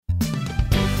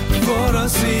a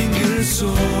single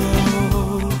soul,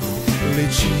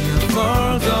 reaching out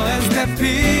further and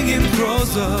stepping in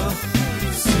closer.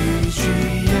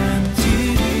 CGN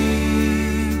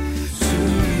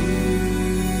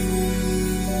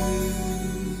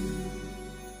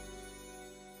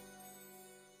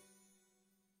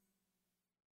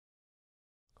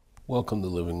Welcome to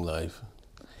Living Life.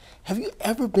 Have you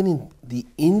ever been in the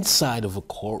inside of a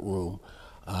courtroom?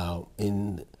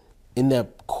 In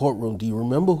that courtroom, do you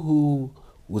remember who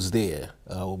was there?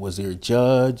 Was there a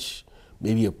judge,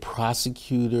 maybe a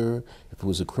prosecutor, if it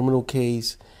was a criminal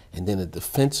case, and then a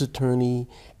defense attorney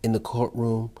in the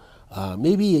courtroom,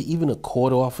 maybe even a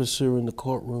court officer in the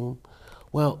courtroom?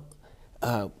 Well,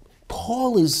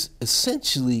 Paul is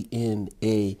essentially in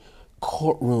a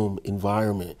courtroom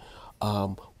environment.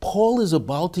 Paul is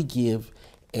about to give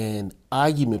an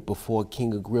argument before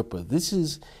King Agrippa. This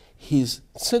is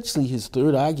essentially his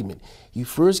third argument. He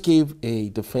first gave a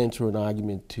defense or an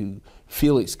argument to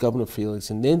Felix, Governor Felix,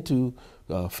 and then to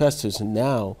Festus, and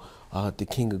now to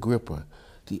King Agrippa.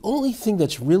 The only thing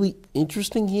that's really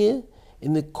interesting here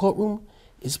in the courtroom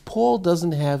is Paul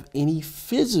doesn't have any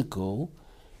physical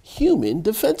human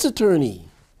defense attorney.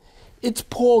 It's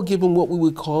Paul giving what we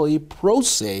would call a pro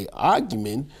se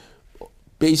argument,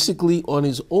 basically on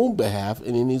his own behalf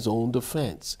and in his own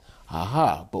defense.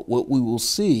 But what we will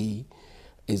see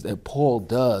is that Paul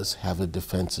does have a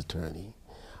defense attorney,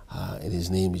 and his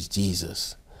name is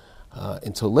Jesus.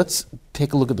 And so let's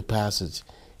take a look at the passage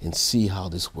and see how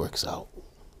this works out.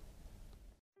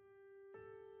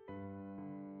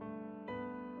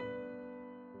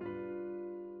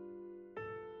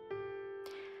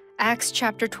 Acts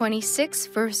chapter 26,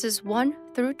 verses 1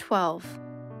 through 12.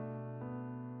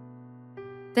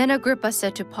 Then Agrippa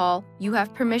said to Paul, "You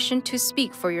have permission to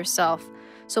speak for yourself."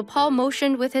 So Paul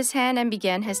motioned with his hand and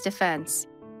began his defense.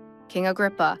 "King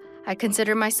Agrippa, I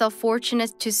consider myself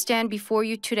fortunate to stand before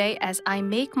you today as I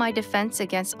make my defense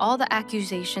against all the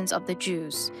accusations of the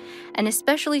Jews, and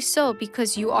especially so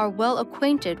because you are well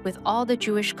acquainted with all the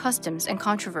Jewish customs and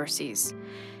controversies.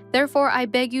 Therefore, I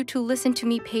beg you to listen to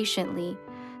me patiently.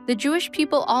 The Jewish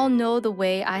people all know the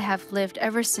way I have lived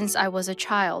ever since I was a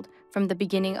child, from the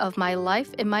beginning of my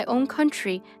life in my own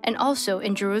country and also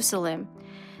in Jerusalem.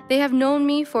 They have known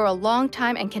me for a long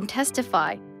time and can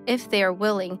testify, if they are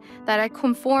willing, that I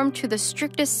conform to the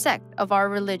strictest sect of our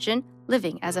religion,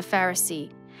 living as a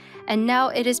Pharisee. And now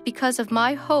it is because of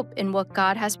my hope in what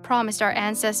God has promised our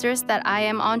ancestors that I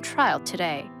am on trial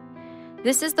today.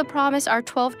 This is the promise our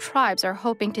 12 tribes are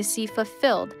hoping to see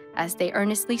fulfilled as they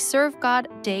earnestly serve God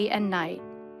day and night.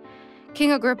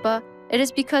 King Agrippa, it is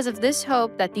because of this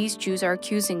hope that these Jews are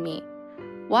accusing me.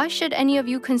 Why should any of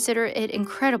you consider it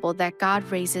incredible that God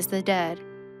raises the dead?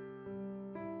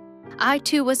 I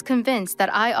too was convinced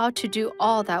that I ought to do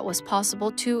all that was possible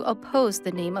to oppose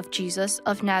the name of Jesus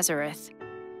of Nazareth.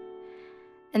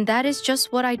 And that is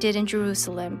just what I did in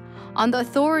Jerusalem. On the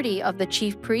authority of the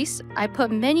chief priests, I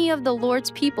put many of the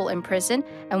Lord's people in prison,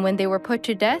 and when they were put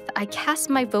to death, I cast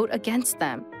my vote against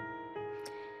them.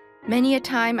 Many a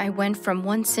time I went from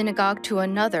one synagogue to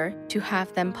another to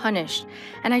have them punished,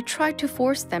 and I tried to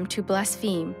force them to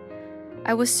blaspheme.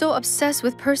 I was so obsessed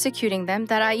with persecuting them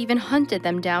that I even hunted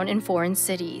them down in foreign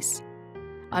cities.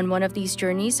 On one of these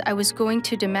journeys, I was going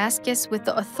to Damascus with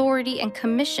the authority and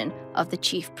commission of the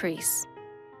chief priests.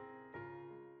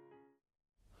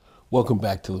 Welcome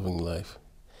back to Living Life.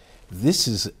 This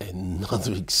is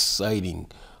another exciting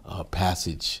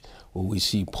passage where we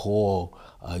see Paul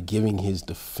giving his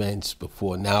defense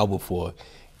before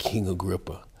King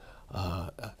Agrippa.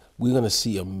 We're going to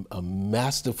see a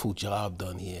masterful job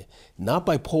done here, not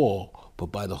by Paul, but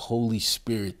by the Holy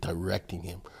Spirit directing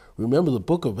him. Remember, the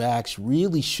book of Acts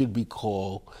really should be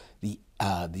called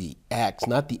the Acts,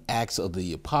 not the Acts of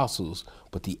the Apostles,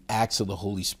 but the Acts of the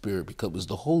Holy Spirit, because it was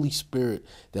the Holy Spirit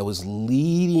that was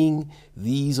leading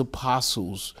these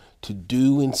apostles to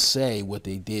do and say what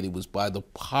they did. It was by the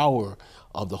power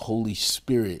of the Holy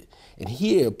Spirit. And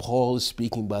here, Paul is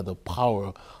speaking by the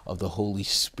power of the Holy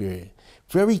Spirit.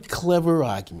 Very clever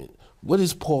argument. What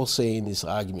does Paul say in this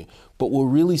argument? But we're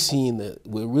really seeing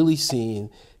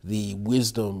the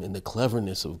wisdom and the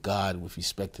cleverness of God with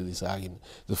respect to this argument.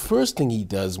 The first thing he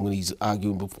does when he's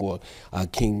arguing before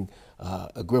King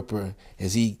Agrippa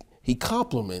is he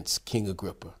compliments King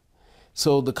Agrippa.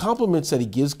 So the compliments that he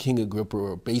gives King Agrippa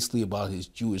are basically about his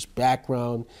Jewish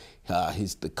background,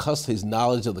 his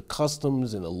knowledge of the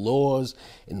customs and the laws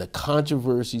and the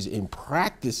controversies and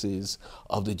practices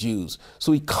of the Jews.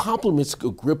 So he compliments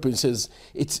Agrippa and says,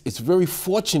 it's very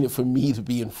fortunate for me to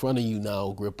be in front of you now,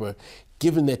 Agrippa.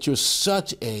 given that you're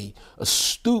such a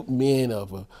astute man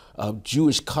of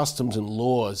Jewish customs and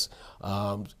laws.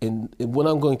 And what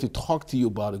I'm going to talk to you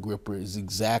about, Agrippa, is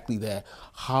exactly that,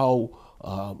 how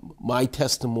my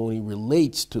testimony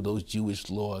relates to those Jewish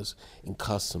laws and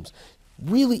customs.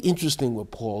 Really interesting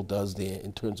what Paul does there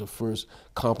in terms of first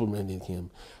complimenting him.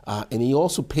 And he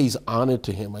also pays honor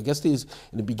to him. I guess in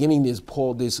the beginning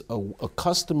there's a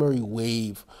customary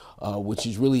wave, which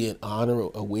is really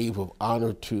a wave of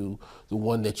honor to the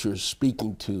one that you're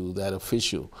speaking to, that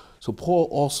official. So Paul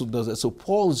also does that. So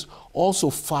Paul is also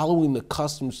following the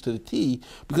customs to the T,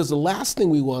 because the last thing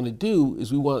we want to do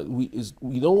is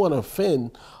we don't want to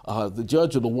offend the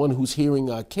judge or the one who's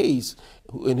hearing our case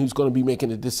and who's going to be making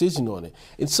a decision on it.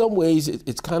 In some ways,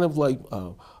 it's kind of like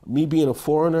me being a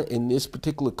foreigner in this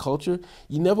particular culture.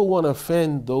 You never want to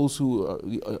offend those who are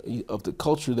of the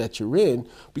culture that you're in,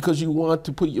 because you want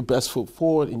to put your best foot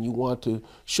forward and you want to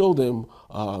show them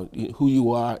who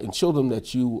you are and show them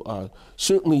that you are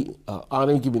certainly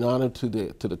giving honor to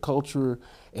the culture,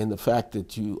 and the fact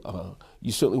that you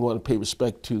certainly want to pay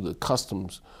respect to the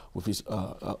customs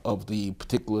of the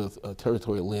particular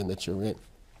territorial land that you're in.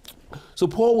 So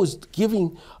Paul was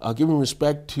giving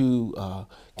respect to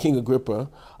King Agrippa,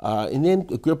 and then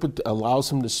Agrippa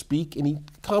allows him to speak, and he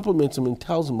compliments him and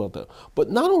tells him about that.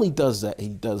 But not only does that,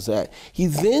 he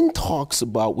then talks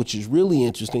about, which is really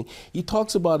interesting, he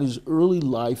talks about his early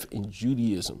life in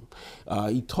Judaism.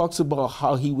 He talks about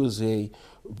how he was a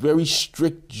very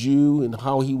strict Jew and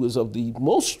how he was of the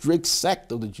most strict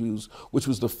sect of the Jews, which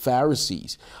was the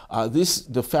Pharisees.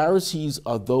 The Pharisees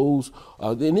are those,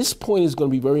 and this point is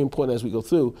going to be very important as we go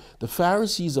through, the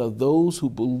Pharisees are those who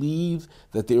believe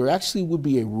that there actually would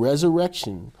be a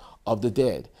resurrection of the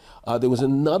dead. There was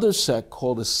another sect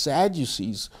called the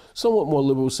Sadducees, somewhat more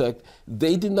liberal sect.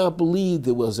 They did not believe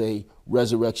there was a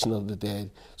resurrection of the dead.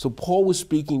 So Paul was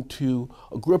speaking to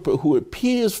Agrippa, who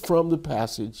appears from the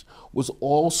passage was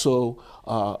also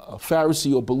a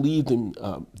Pharisee, or believed in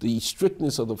the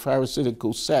strictness of the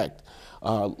Pharisaical sect,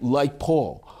 like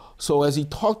Paul. So as he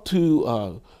talked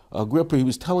to Agrippa, he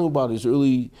was telling about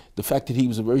the fact that he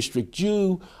was a very strict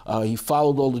Jew. He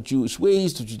followed all the Jewish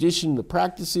ways, the tradition, the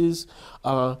practices.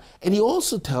 And he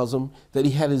also tells him that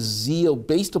he had a zeal,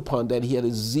 based upon that, he had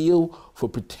a zeal for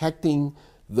protecting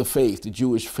the faith, the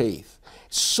Jewish faith.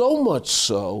 So much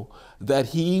so that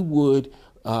he would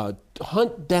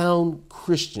hunt down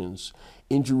Christians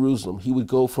in Jerusalem. He would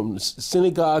go from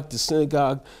synagogue to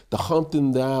synagogue to hunt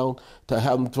them down, to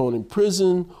have them thrown in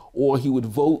prison, or he would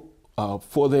vote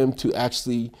for them to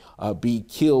actually be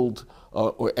killed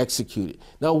or executed.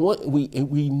 Now,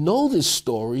 we know this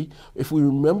story if we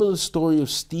remember the story of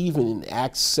Stephen in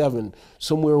Acts 7,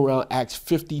 somewhere around Acts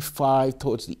 55,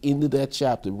 towards the end of that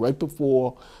chapter, right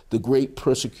before the great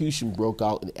persecution broke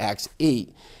out in Acts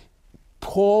 8.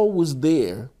 Paul was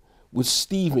there with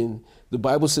Stephen, the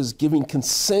Bible says, giving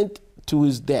consent to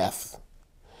his death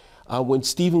when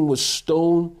Stephen was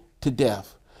stoned to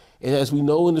death. And as we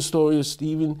know in the story of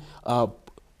Stephen,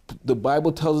 the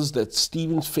Bible tells us that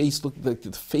Stephen's face looked like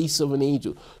the face of an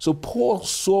angel. So Paul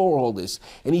saw all this,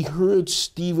 and he heard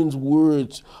Stephen's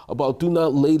words about do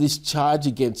not lay this charge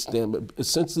against them,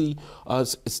 essentially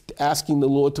asking the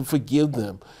Lord to forgive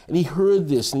them. And he heard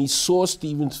this, and he saw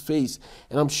Stephen's face,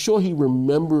 and I'm sure he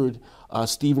remembered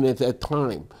Stephen at that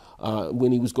time.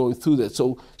 When he was going through that.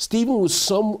 So Stephen was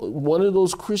one of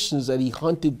those Christians that he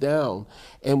hunted down,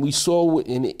 and we saw,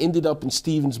 and it ended up in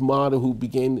Stephen's martyr, who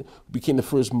became the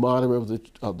first martyr of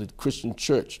the Christian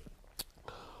church.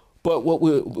 But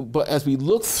as we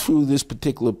look through this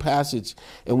particular passage,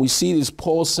 and we see this,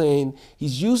 Paul saying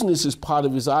he's using this as part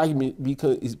of his argument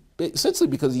because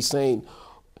he's saying,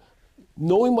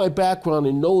 knowing my background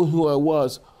and knowing who I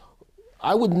was,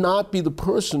 I would not be the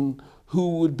person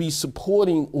who would be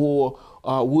supporting or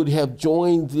would have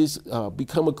joined this,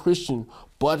 become a Christian,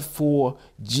 but for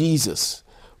Jesus,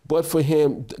 but for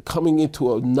him coming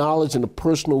into a knowledge and a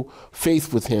personal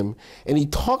faith with him. And he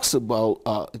talks about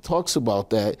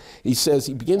that.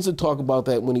 He begins to talk about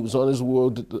that when he was on his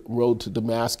road to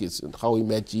Damascus and how he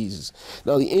met Jesus.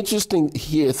 Now, the interesting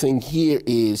thing here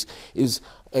is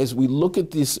as we look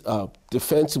at this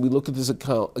defense and we look at this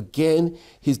account, again,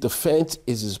 his defense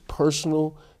is his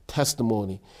personal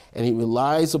testimony, and he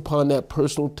relies upon that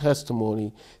personal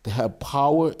testimony to have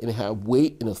power and have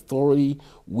weight and authority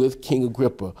with King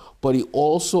Agrippa. But he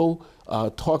also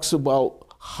talks about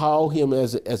how him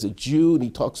as a Jew, and he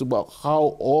talks about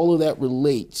how all of that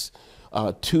relates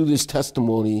to this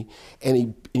testimony,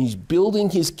 and he's building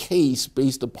his case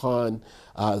based upon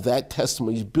that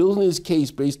testimony. He's building his case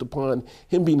based upon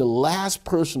him being the last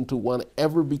person to want to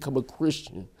ever become a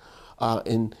Christian,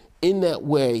 and in that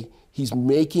way, He's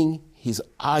making his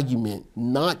argument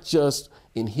not just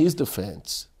in his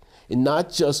defense and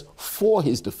not just for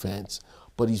his defense,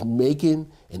 but he's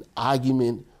making an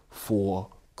argument for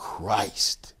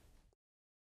Christ.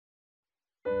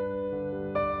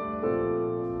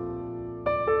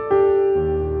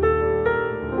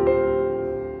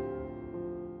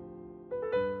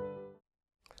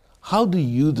 How do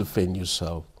you defend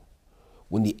yourself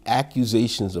when the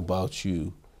accusations about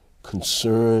you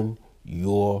concern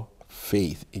your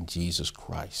faith in Jesus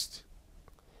Christ?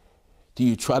 Do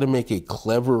you try to make a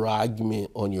clever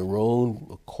argument on your own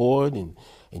accord and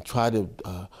try to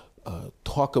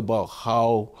talk about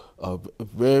how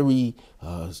very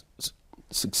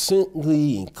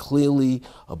succinctly and clearly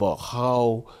about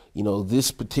how,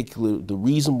 the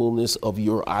reasonableness of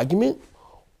your argument?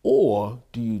 Or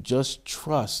do you just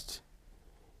trust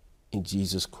in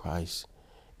Jesus Christ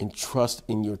and trust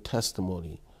in your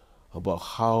testimony about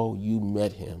how you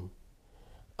met him,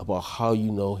 about how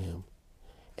you know him,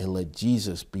 and let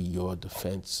Jesus be your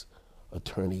defense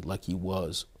attorney like he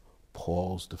was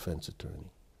Paul's defense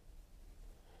attorney?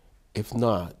 If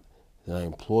not, then I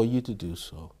implore you to do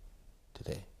so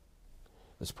today.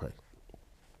 Let's pray.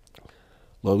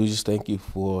 Lord, we just thank you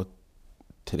for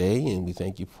today, and we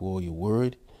thank you for your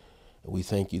word. And we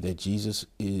thank you that Jesus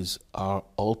is our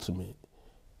ultimate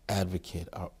advocate,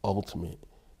 our ultimate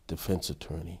defense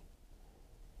attorney.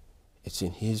 It's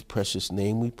in his precious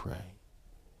name we pray.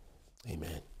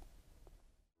 Amen.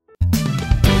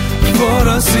 For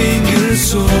a single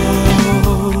soul,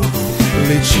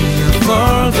 reaching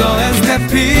further and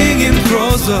stepping in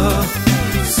closer.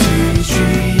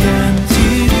 CGM.